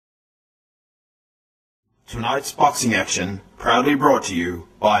Tonight's boxing action proudly brought to you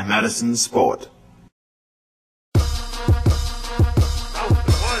by Madison Sport.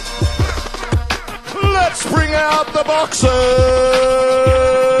 Let's bring out the boxer! And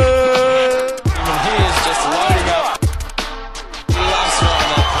he is just loading up. He loves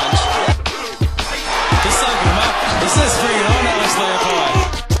throwing that punch. He's soaking him up. He says, bring it on, Alex Leopold.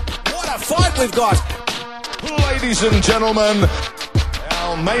 What a fight we've got! Ladies and gentlemen,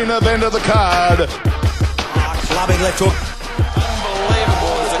 our main event of the card. Clubbing left hook.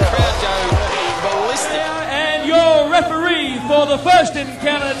 Unbelievable as the crowd go ballistic. And your referee for the first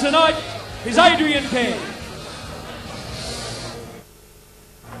encounter tonight is Adrian King.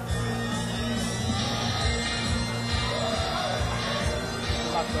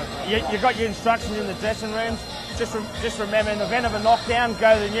 You got your instructions in the dressing rooms. Just remember, in the event of a knockdown,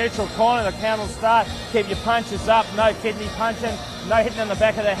 go to the neutral corner, the count will start. Keep your punches up, no kidney punching, no hitting in the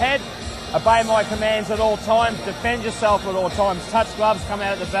back of the head. Obey my commands at all times, defend yourself at all times. Touch gloves, come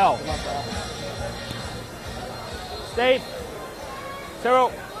out at the bell. Steve, Cyril,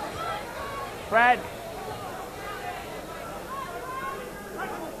 Brad.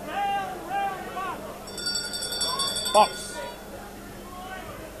 Box.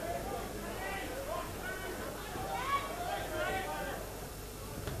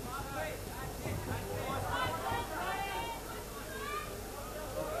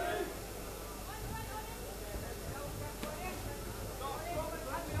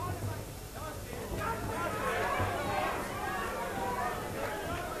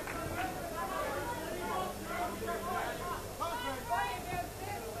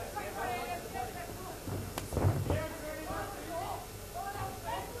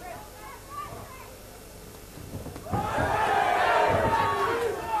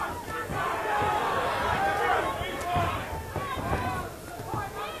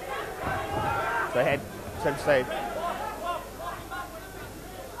 Go ahead, Steve.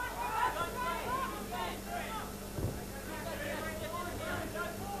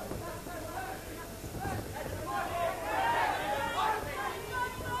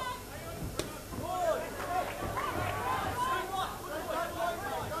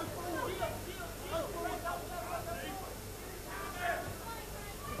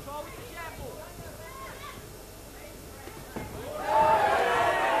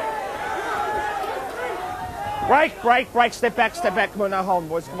 Break, step back. Come on, no holding,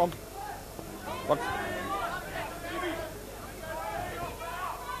 boys, come on. Look.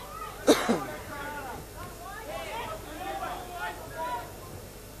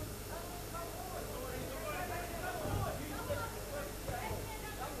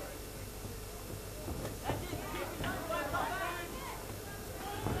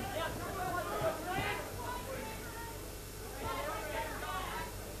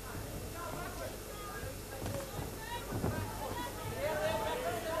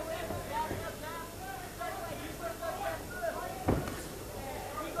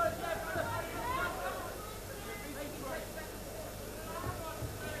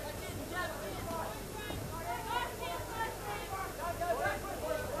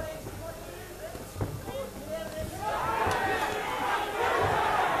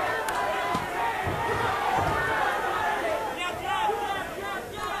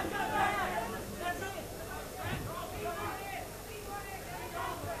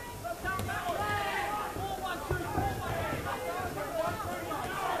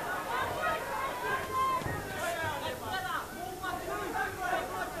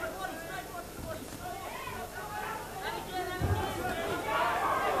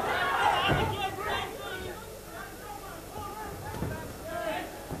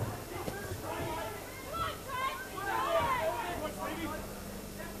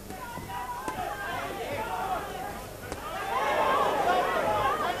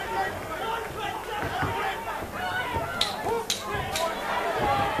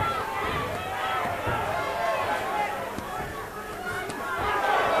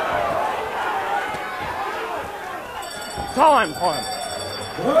 Time.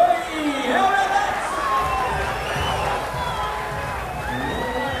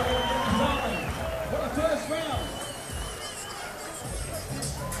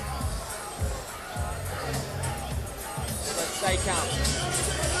 Stay calm.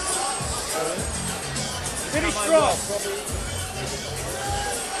 Finish strong.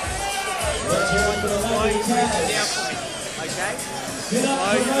 Okay?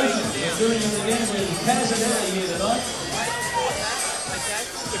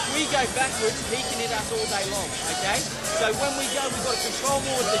 If we go backwards, he can hit us all day long, okay? So when we go, we've got to control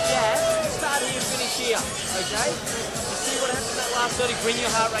more with the jab, start here, finish here, okay? You see what happens in that last 30, bring your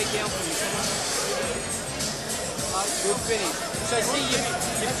heart rate down for me. Good finish. So see, you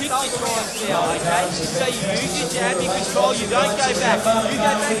pick your times now, okay? So you use your jab, you control, you don't go back. You go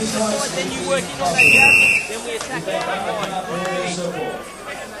back to the side, then you work in on that jab, then we attack it from behind.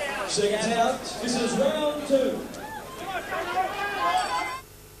 Seconds out. This is round 2.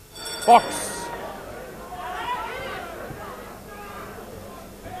 Box.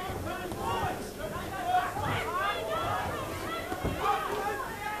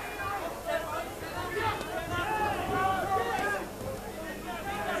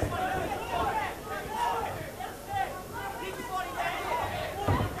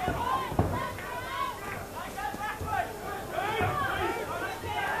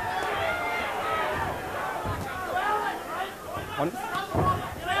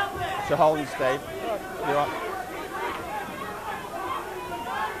 So hold and Steve. You're up.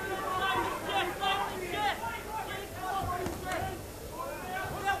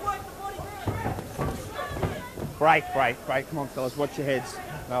 Break. Come on, fellas. Watch your heads.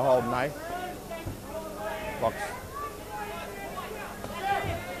 No hold, no. Box.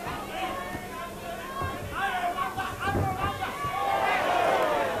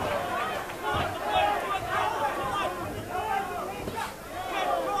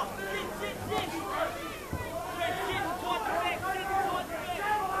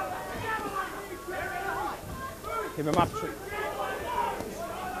 Give him up.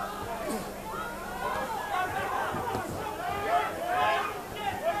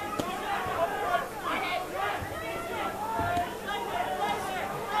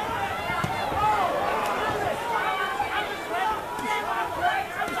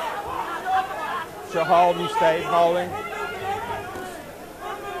 So hold and stay holding.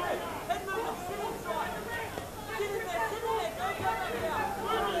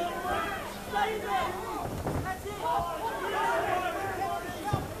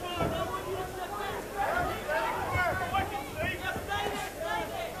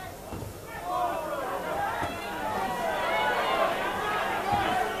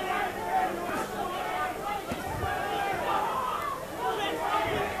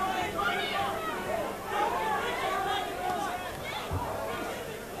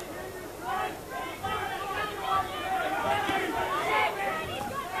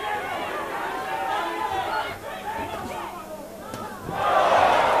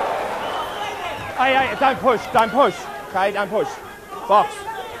 Hey, don't push, okay, don't push. Box.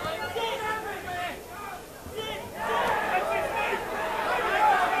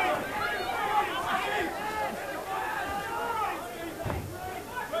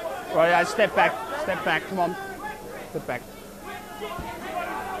 Right, step back, come on. Step back.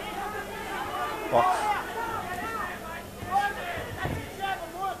 Box.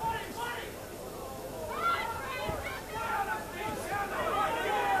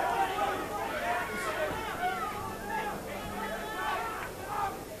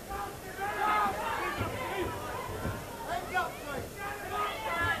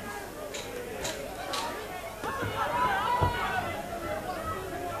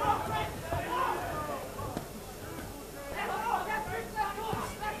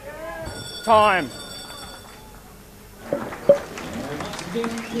 Time.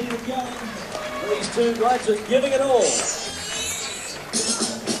 These two blokes are giving it all.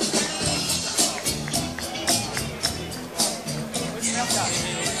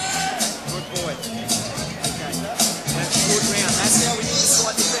 Good boy. Okay. That's a good round. That's how we need to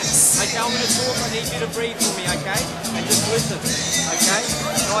fight the defense. Okay, I'm going to talk. I need you to breathe for me, okay? And just listen. Okay?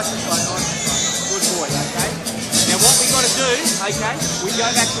 Nice and slow, Good boy, okay? Now what we got to do, okay, we go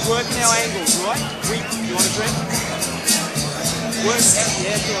back to working our angles, right? You want to drink?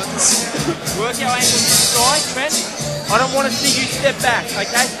 Work our angles inside, Trent. I don't want to see you step back,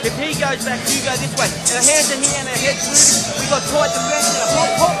 okay? If he goes back, you go this way. And our hands are here and our heads moving. We got tight defense and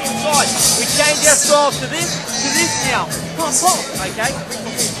a pop inside. We change our styles to this now. Pop, okay?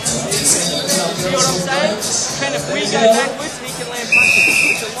 See what I'm saying? Trent, if we go backwards, he can land punches.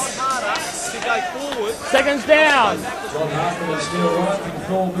 It's a lot harder to go forward. Seconds down. John Hartman is still right in the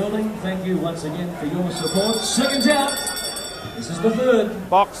full building. Thank you once again for your support. Seconds out. This is the third.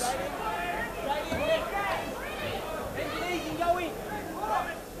 Box.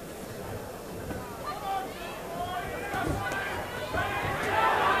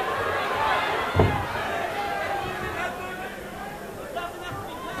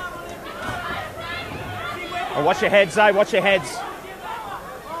 Oh, watch your heads, though. Watch your heads.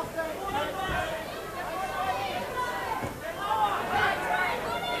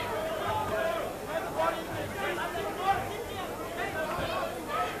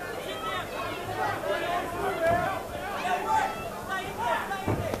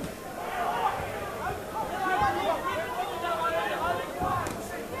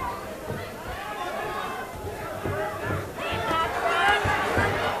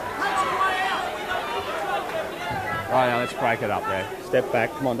 let's break it up there. Step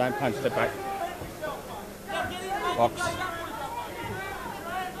back. Come on, don't punch. Step back. Box.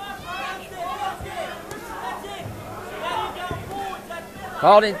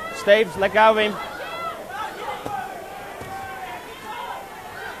 Hold him, Steve. Let go of him.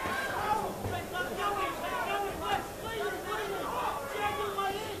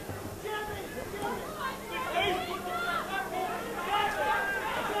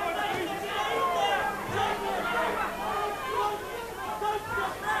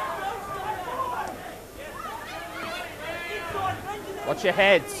 Watch your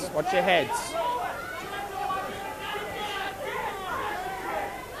heads. Watch your heads.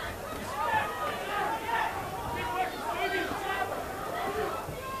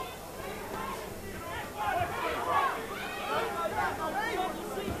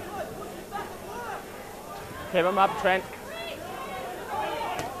 Keep him up, Trent.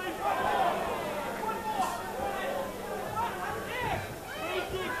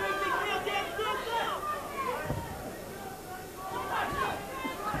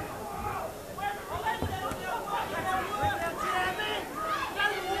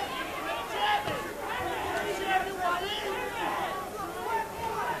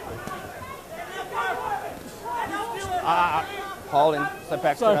 Hold him. Step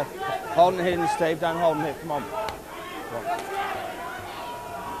back. Step back. Hold him hidden, Steve. Don't hold him here. Come on.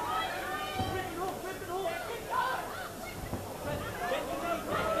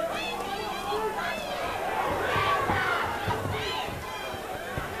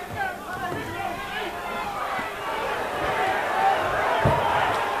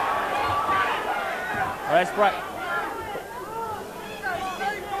 Let's break.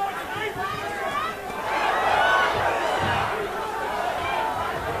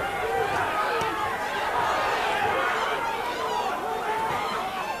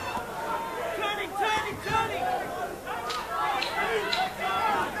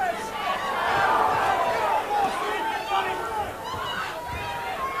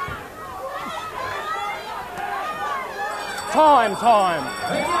 Time.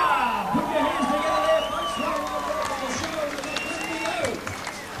 Put your hands together there, folks.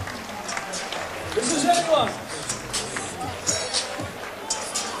 This is everyone.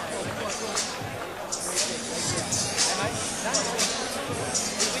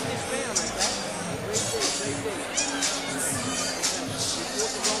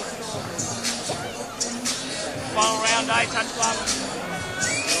 Final round, touch glove.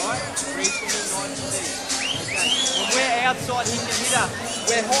 When we're outside, he can hit us.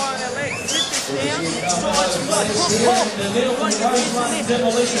 We're high on our legs. Sit this down. Side to side.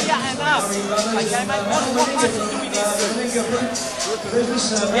 Yeah, and up. Okay, mate. What motion do we need to do?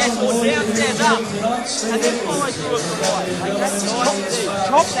 Yes, or downstairs up. And then follow through it to right. Okay?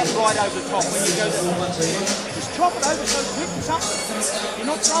 Chop that right over the top when you go there. Just chop it over so quick or something. You're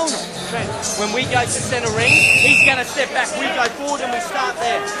not throwing it. When we go to centre ring, he's going to step back. We go forward and we start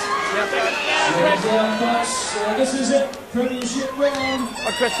there. This is it. Premiership round.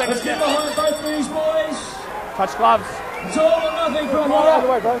 Chris, Let's get behind both these boys. Touch gloves. It's all or nothing from Play on the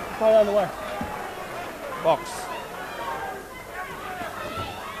way, bro. Play on the way. Box.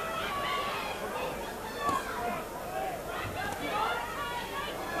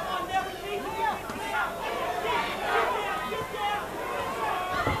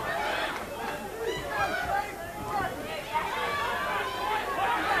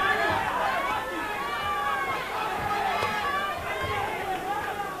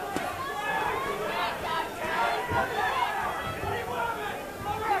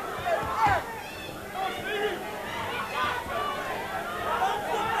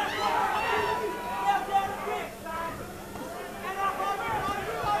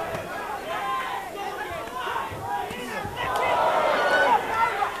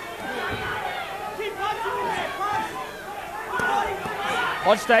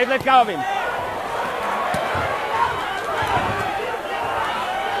 Watch Dave, let go of him.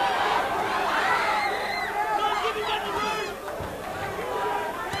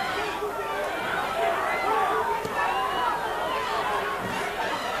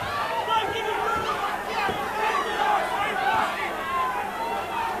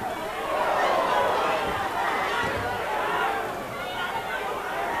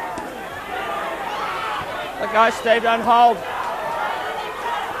 Let go, Steve, don't hold.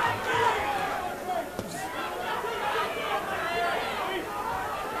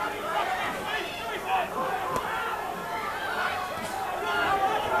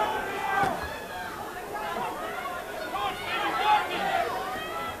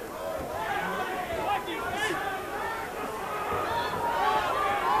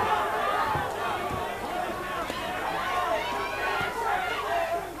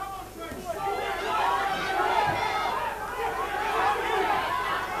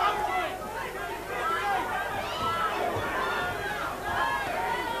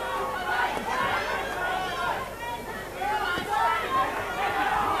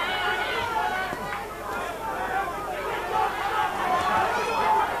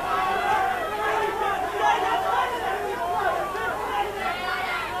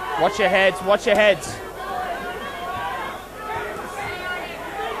 Watch your heads, watch your heads.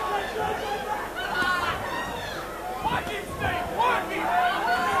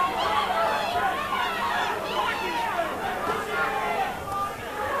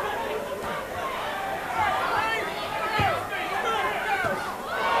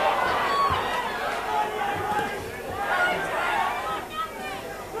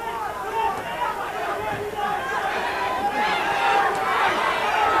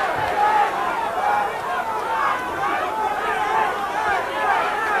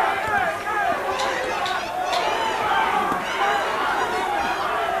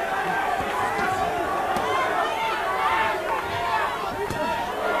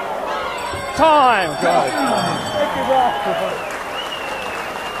 Time, go.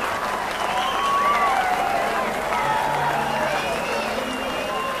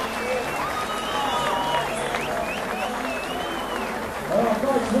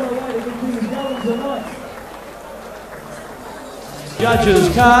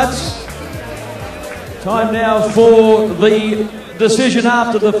 Judges' cards. Time now for the decision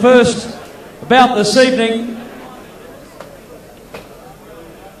after the first bout this evening.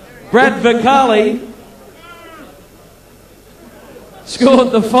 Brad Vicali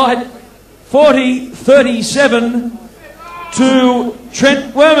scored the fight 40-37 to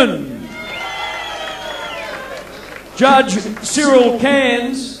Trent Wehrman. Judge Cyril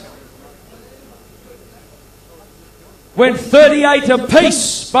Cairns went 38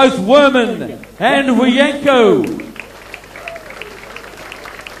 apiece, both Wehrman and Wijangco.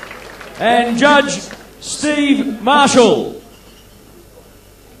 And Judge Steve Marshall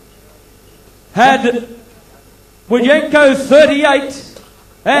had Wijangco 38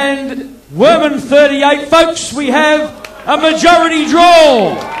 and Wehrman 38. Folks, we have a majority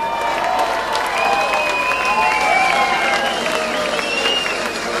draw.